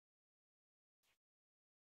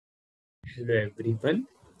Hello everyone,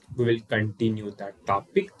 we will continue the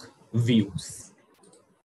topic views,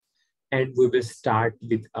 and we will start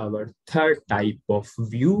with our third type of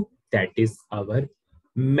view, that is our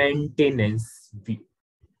maintenance view.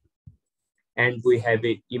 And we have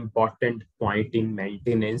an important point in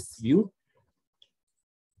maintenance view.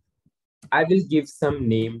 I will give some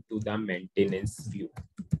name to the maintenance view.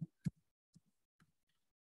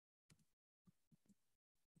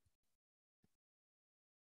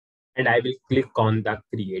 And I will click on the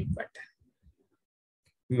create button.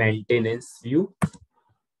 Maintenance view.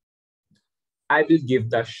 I will give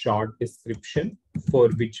the short description for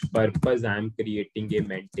which purpose I am creating a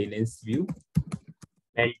maintenance view.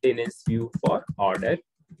 Maintenance view for order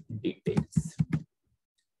details.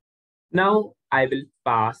 Now I will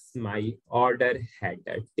pass my order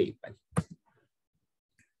header table.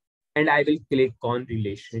 And I will click on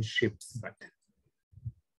relationships button.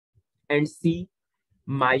 And see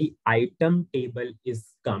my item table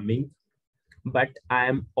is coming, but I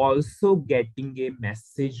am also getting a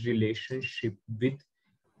message relationship with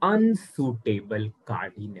unsuitable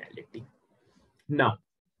cardinality. Now,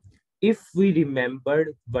 if we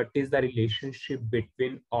remembered what is the relationship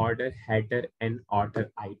between order header and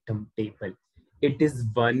order item table, it is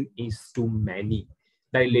 1:many.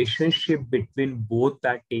 The relationship between both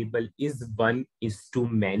the table is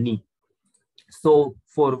 1:many. So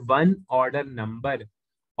for one order number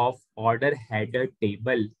of order header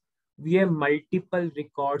table, we have multiple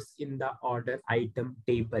records in the order item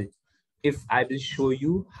table. If I will show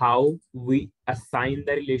you how we assign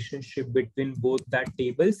the relationship between both the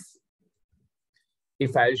tables,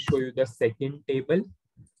 if I'll show you the second table,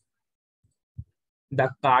 the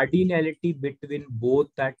cardinality between both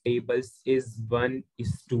the tables is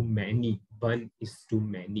 1:many,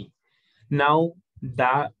 1:many. Now,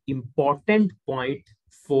 the important point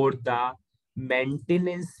for the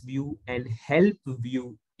maintenance view and help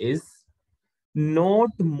view is not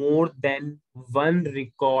more than one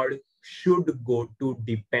record should go to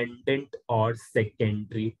dependent or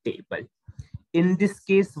secondary table. In this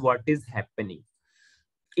case, what is happening?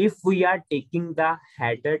 If we are taking the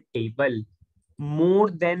header table, more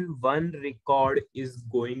than one record is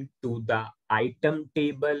going to the item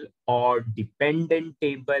table or dependent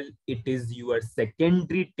table. It is your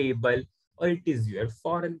secondary table or it is your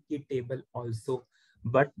foreign key table also.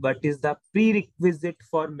 But what is the prerequisite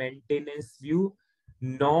for maintenance view?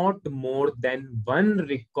 Not more than one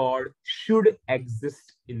record should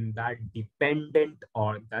exist in the dependent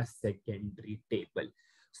or the secondary table.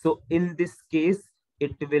 So in this case,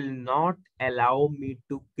 it will not allow me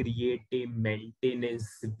to create a maintenance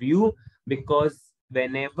view, because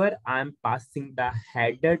whenever I'm passing the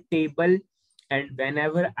header table and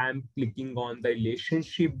whenever I'm clicking on the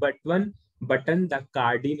relationship button, the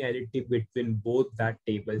cardinality between both the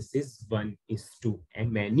tables is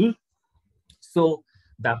 1:many. So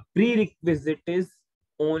the prerequisite is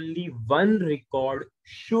only one record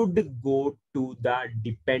should go to the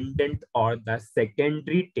dependent or the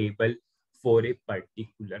secondary table for a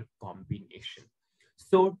particular combination.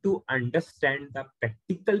 So to understand the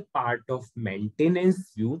practical part of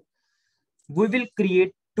maintenance view, we will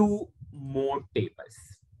create two more tables.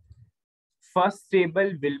 First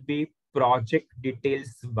table will be project details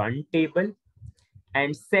 1 table,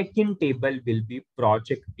 and second table will be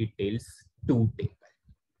project details 2 table.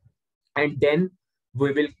 And then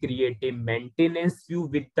we will create a maintenance view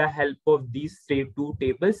with the help of these two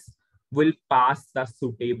tables. We'll pass the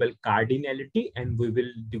suitable cardinality and we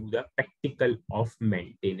will do the practical of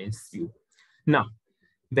maintenance view. Now,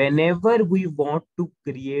 whenever we want to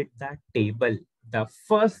create the table, the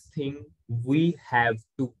first thing we have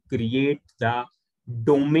to create the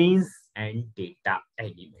domains and data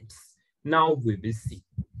elements. Now we will see.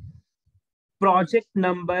 Project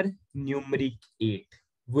number numeric 8.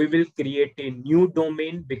 We will create a new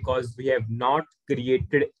domain because we have not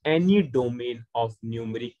created any domain of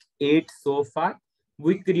numeric 8 so far.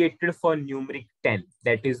 We created for numeric 10,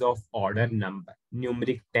 that is of order number,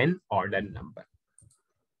 numeric 10 order number.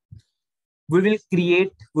 We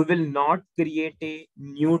will not create a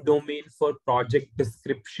new domain for project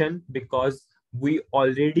description because we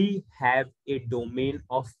already have a domain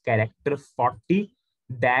of character 40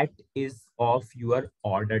 that is of your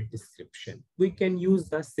order description. We can use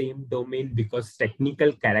the same domain because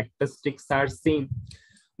technical characteristics are same.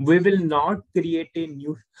 We will not create a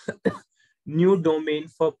new new domain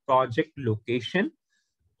for project location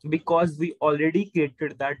because we already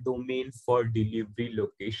created that domain for delivery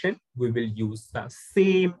location. We will use the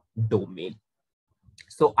same domain.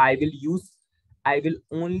 So I will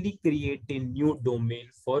only create a new domain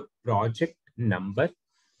for project number.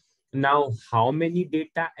 Now, how many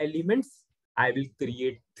data elements? I will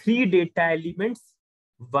create 3 data elements,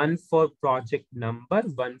 one for project number,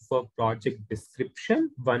 one for project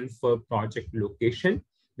description, one for project location,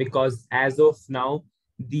 because as of now,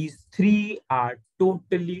 these 3 are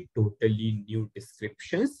totally new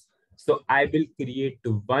descriptions. So I will create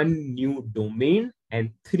 1 new domain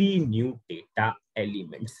and 3 new data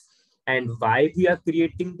elements. And why we are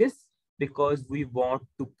creating this? Because we want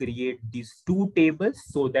to create these 2 tables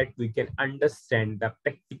so that we can understand the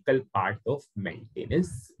practical part of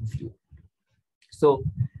maintenance view. So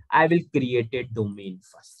I will create a domain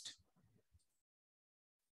first.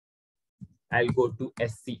 I'll go to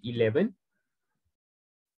SC11.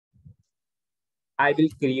 I will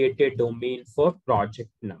create a domain for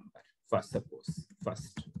project number. First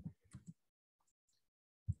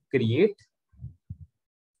create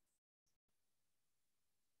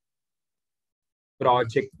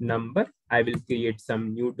project number. I will create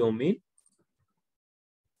some new domain.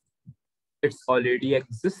 It's already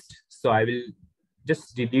exists. So I will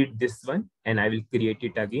just delete this one and I will create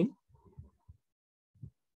it again.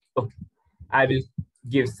 Okay, I will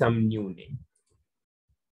give some new name.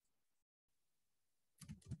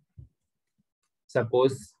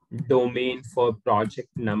 Suppose domain for project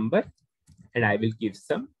number, and I will give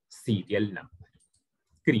some serial number.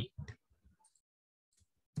 Create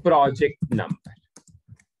project number.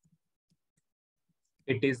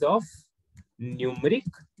 It is of numeric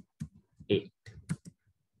 8.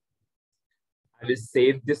 I will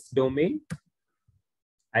save this domain.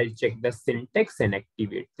 I'll check the syntax and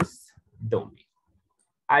activate this domain.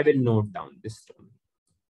 I will note down this domain.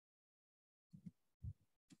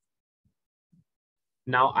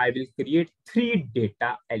 Now I will create 3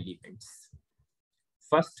 data elements.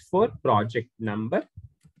 First for project number,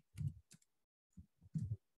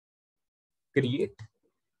 create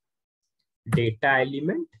data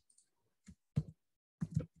element,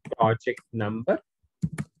 project number.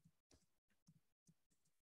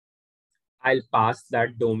 I'll pass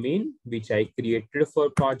that domain which I created for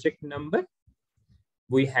project number.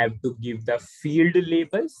 We have to give the field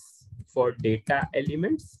labels for data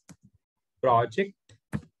elements, project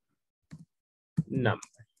number.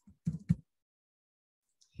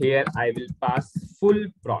 Here I will pass full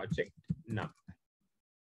project number.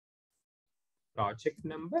 Project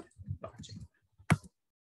number, project.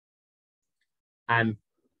 I'm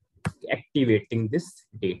activating this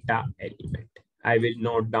data element. I will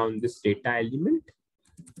note down this data element.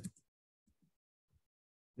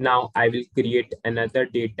 Now I will create another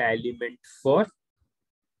data element for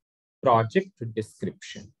project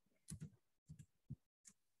description.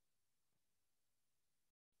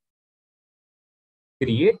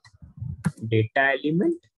 Create data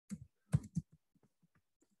element,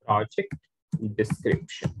 project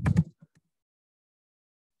description.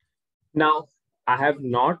 Now I have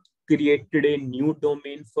not created a new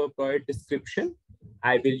domain for project description.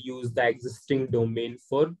 I will use the existing domain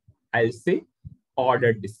for, I'll say,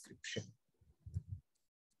 order description.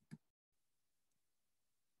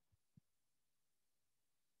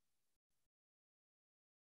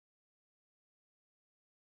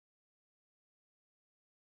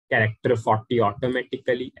 Character 40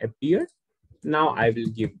 automatically appeared. Now I will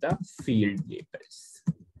give the field labels.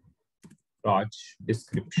 Project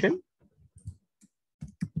description.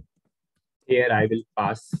 Here I will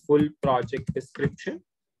pass full project description.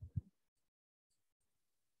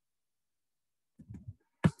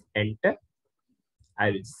 Enter.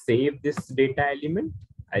 I will save this data element.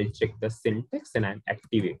 I'll check the syntax and I'm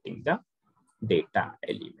activating the data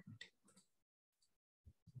element.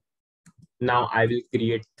 Now I will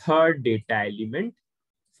create third data element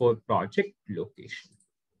for project location.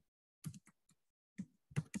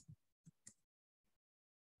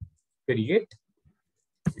 Create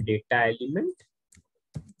data element,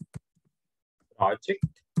 project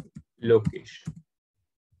location.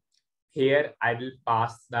 Here I will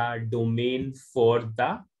pass the domain for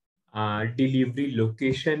the delivery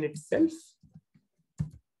location itself,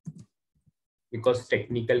 because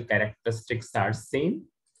technical characteristics are same.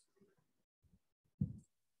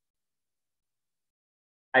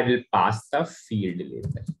 I will pass the field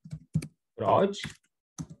label, project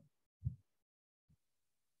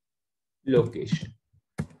location.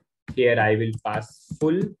 Here I will pass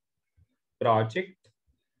full project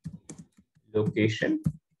location.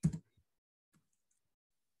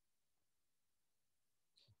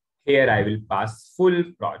 Here I will pass full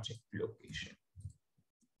project location.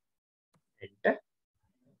 Enter.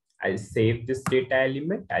 I'll save this data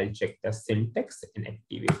element. I'll check the syntax and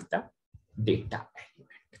activate the data element.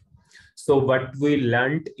 So what we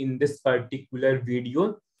learned in this particular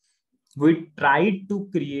video, We tried to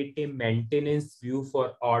create a maintenance view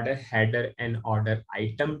for order header and order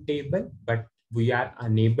item table, but we are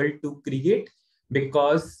unable to create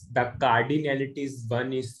because the cardinality is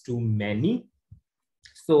 1:many.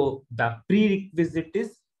 So the prerequisite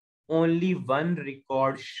is only one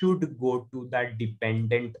record should go to the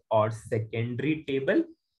dependent or secondary table.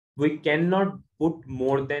 We cannot put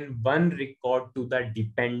more than one record to the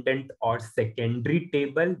dependent or secondary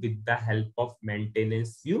table with the help of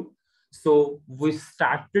maintenance view. So we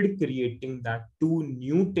started creating the two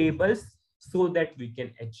new tables so that we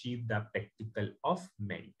can achieve the practical of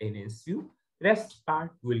maintenance view. Rest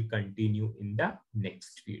part will continue in the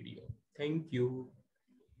next video. Thank you.